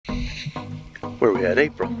Where are we at,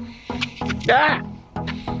 April? Ah!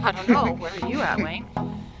 I don't know. Where are you at, Wayne?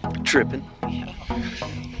 Tripping.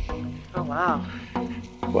 Oh, wow.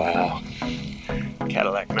 Wow.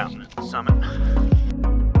 Cadillac Mountain Summit.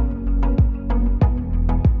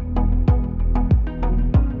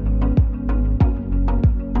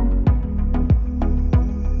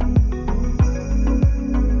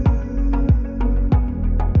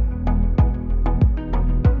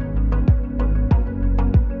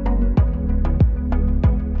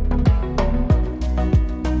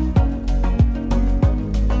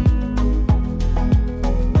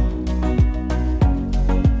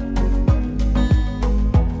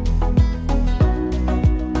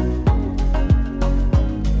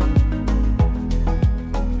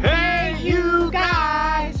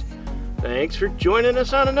 Thanks for joining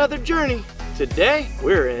us on another journey. Today,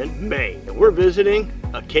 we're in Maine. And we're visiting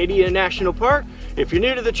Acadia National Park. If you're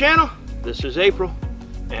new to the channel, this is April.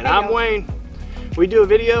 And I'm Wayne. We do a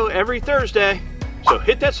video every Thursday. So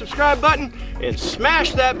hit that subscribe button and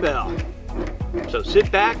smash that bell. So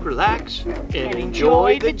sit back, relax, and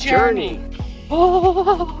enjoy the journey.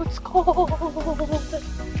 Oh, it's cold.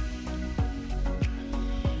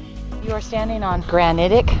 You are standing on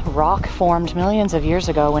granitic rock formed millions of years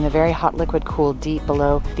ago when a very hot liquid cooled deep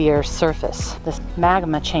below the Earth's surface. This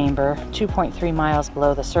magma chamber, 2.3 miles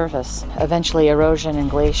below the surface, eventually erosion and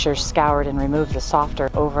glaciers scoured and removed the softer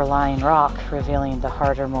overlying rock, revealing the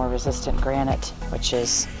harder, more resistant granite, which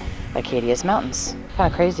is Acadia's mountains.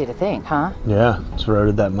 Kind of crazy to think, huh? Yeah, it's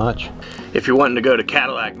eroded that much. If you're wanting to go to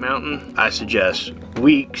Cadillac Mountain, I suggest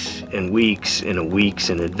weeks and weeks and weeks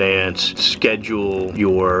in advance. Schedule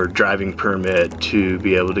your driving permit to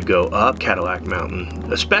be able to go up Cadillac Mountain,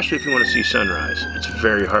 especially if you want to see sunrise. It's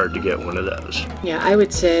very hard to get one of those. Yeah, I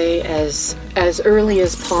would say as early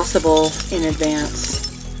as possible in advance.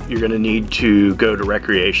 You're going to need to go to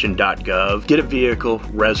recreation.gov, get a vehicle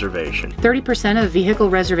reservation. 30% of vehicle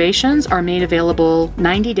reservations are made available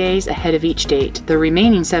 90 days ahead of each date. The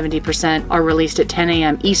remaining 70% are released at 10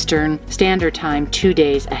 a.m. Eastern Standard Time 2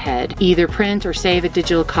 days ahead. Either print or save a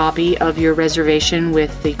digital copy of your reservation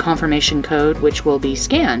with the confirmation code, which will be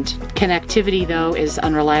scanned. Connectivity, though, is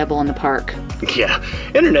unreliable in the park. Yeah,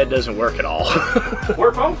 internet doesn't work at all.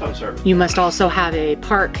 Or phone service. You must also have a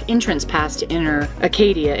park entrance pass to enter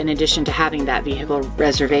Acadia in addition to having that vehicle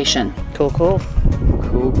reservation. Cool, cool.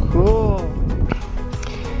 Cool, cool.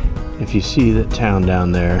 If you see that town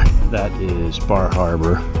down there, that is Bar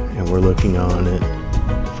Harbor, and we're looking on it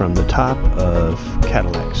from the top of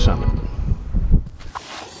Cadillac Summit.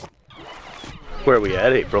 Where are we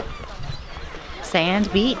at, April?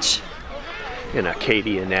 Sand Beach. In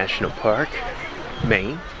Acadia National Park,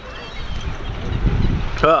 Maine.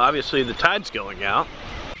 Well, obviously the tide's going out.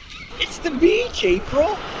 It's the beach,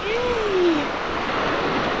 April. Yay.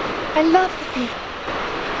 I love the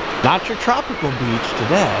beach. Not your tropical beach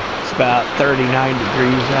today. It's about 39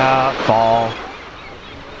 degrees out, fall.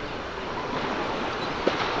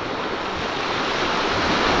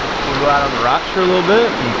 We'll go out on the rocks for a little bit.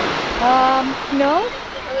 No.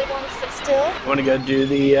 I really want to sit still. Want to go do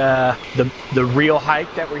the real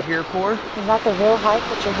hike that we're here for? Is that the real hike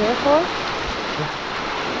that you're here for?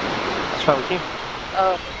 That's why we came.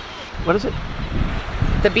 Oh. What is it?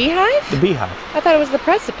 The beehive? The beehive. I thought it was the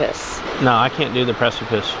precipice. No, I can't do the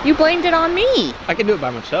precipice. You blamed it on me. I can do it by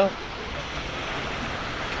myself.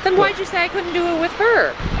 Then why'd you say I couldn't do it with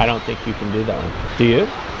her? I don't think you can do that one. Do you?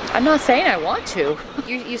 I'm not saying I want to.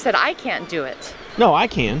 You said I can't do it. No, I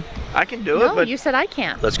can. I can do it, but... No, you said I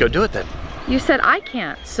can't. Let's go do it then. You said I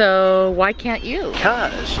can't, so why can't you?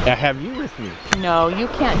 Because I have you with me. No, you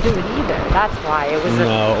can't do it either. That's why. It was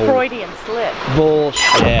a Freudian slip.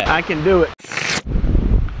 Bullshit. I can do it.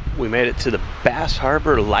 We made it to the Bass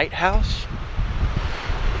Harbor Lighthouse.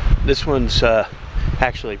 This one's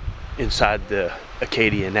actually inside the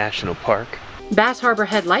Acadia National Park. Bass Harbor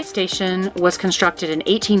Head Light Station was constructed in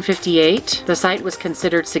 1858. The site was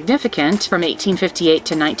considered significant from 1858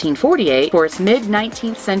 to 1948 for its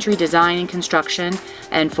mid-19th century design and construction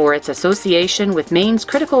and for its association with Maine's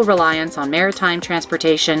critical reliance on maritime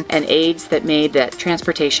transportation and aids that made that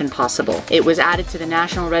transportation possible. It was added to the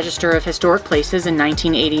National Register of Historic Places in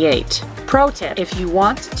 1988. Pro tip: if you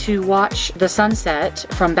want to watch the sunset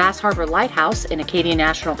from Bass Harbor Lighthouse in Acadia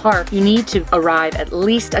National Park, you need to arrive at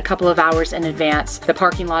least a couple of hours in advance advance. The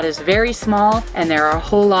parking lot is very small, and there are a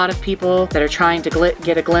whole lot of people that are trying to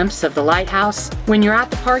get a glimpse of the lighthouse. When you're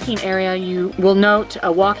at the parking area, you will note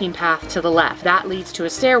a walking path to the left. That leads to a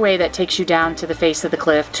stairway that takes you down to the face of the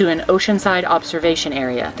cliff to an oceanside observation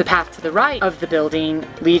area. The path to the right of the building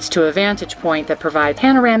leads to a vantage point that provides a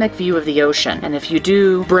panoramic view of the ocean. And if you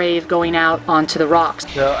do brave going out onto the rocks.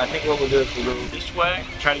 So I think what we'll do is we'll go this way,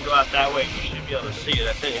 try to go out that way. You should be able to see it,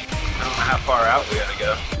 I think. I don't know how far out we gotta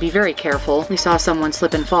go. Be very careful. We saw someone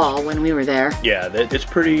slip and fall when we were there. Yeah, it's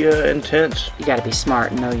pretty intense. You gotta be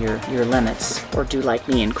smart and know your limits, or do like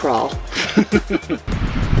me and crawl.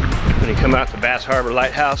 When you come out to Bass Harbor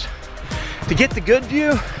Lighthouse, to get the good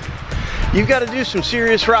view, you've got to do some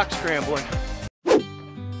serious rock scrambling.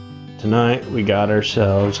 Tonight we got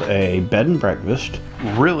ourselves a bed and breakfast.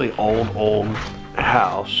 Really old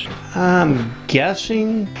house. I'm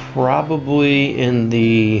guessing probably in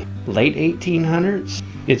the late 1800s.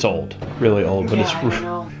 It's old, really old, but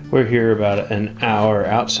yeah, we're here about an hour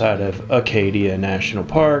outside of Acadia National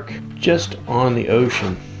Park, just on the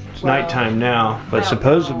ocean. It's nighttime now, but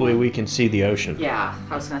supposedly we can see the ocean. Yeah,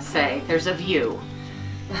 I was gonna say, there's a view.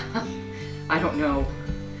 I don't know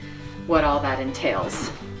what all that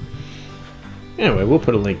entails. Anyway, we'll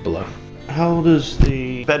put a link below. How old is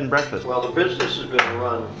the bed and breakfast? Well, the business has been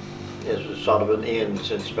run as a sort of an inn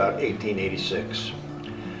since about 1886.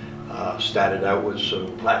 Started out with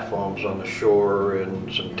some platforms on the shore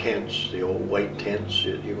and some tents, the old white tents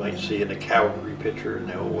that you might see in a cavalry picture in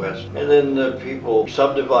the old west. And then the people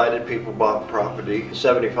subdivided, people bought property. In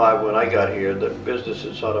 75, when I got here, the business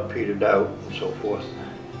had sort of petered out and so forth.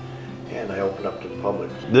 And I opened up to the public.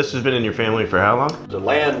 This has been in your family for how long? The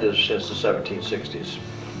land is since the 1760s.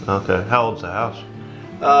 Okay, how old's the house?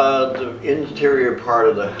 The interior part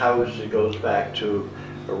of the house, it goes back to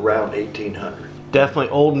around 1800. Definitely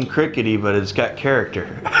old and crickety, but it's got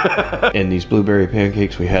character. And these blueberry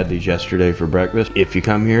pancakes, we had these yesterday for breakfast. If you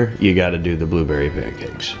come here, you gotta do the blueberry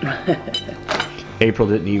pancakes. April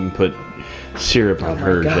didn't even put syrup on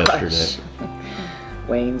hers yesterday.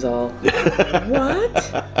 Wayne's all,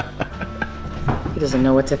 what? He doesn't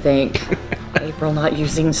know what to think. April not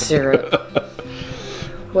using syrup.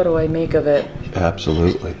 What do I make of it?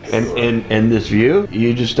 Absolutely. And this view,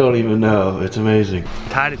 you just don't even know. It's amazing.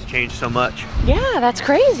 Tide has changed so much. Yeah, that's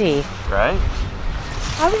crazy. Right?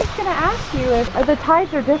 I was just gonna ask you if the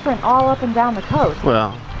tides are different all up and down the coast.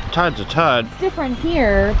 Well, tide's a tide. It's different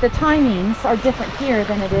here. The timings are different here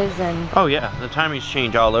than it is in... Oh yeah, the timings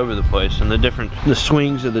change all over the place, and the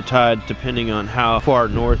swings of the tide, depending on how far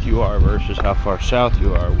north you are versus how far south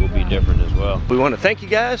you are, will be different as well. We want to thank you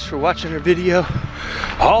guys for watching our video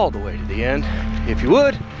all the way to the end. If you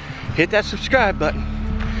would, hit that subscribe button,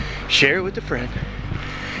 share it with a friend,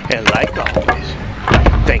 and like always,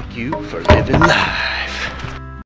 thank you for living life.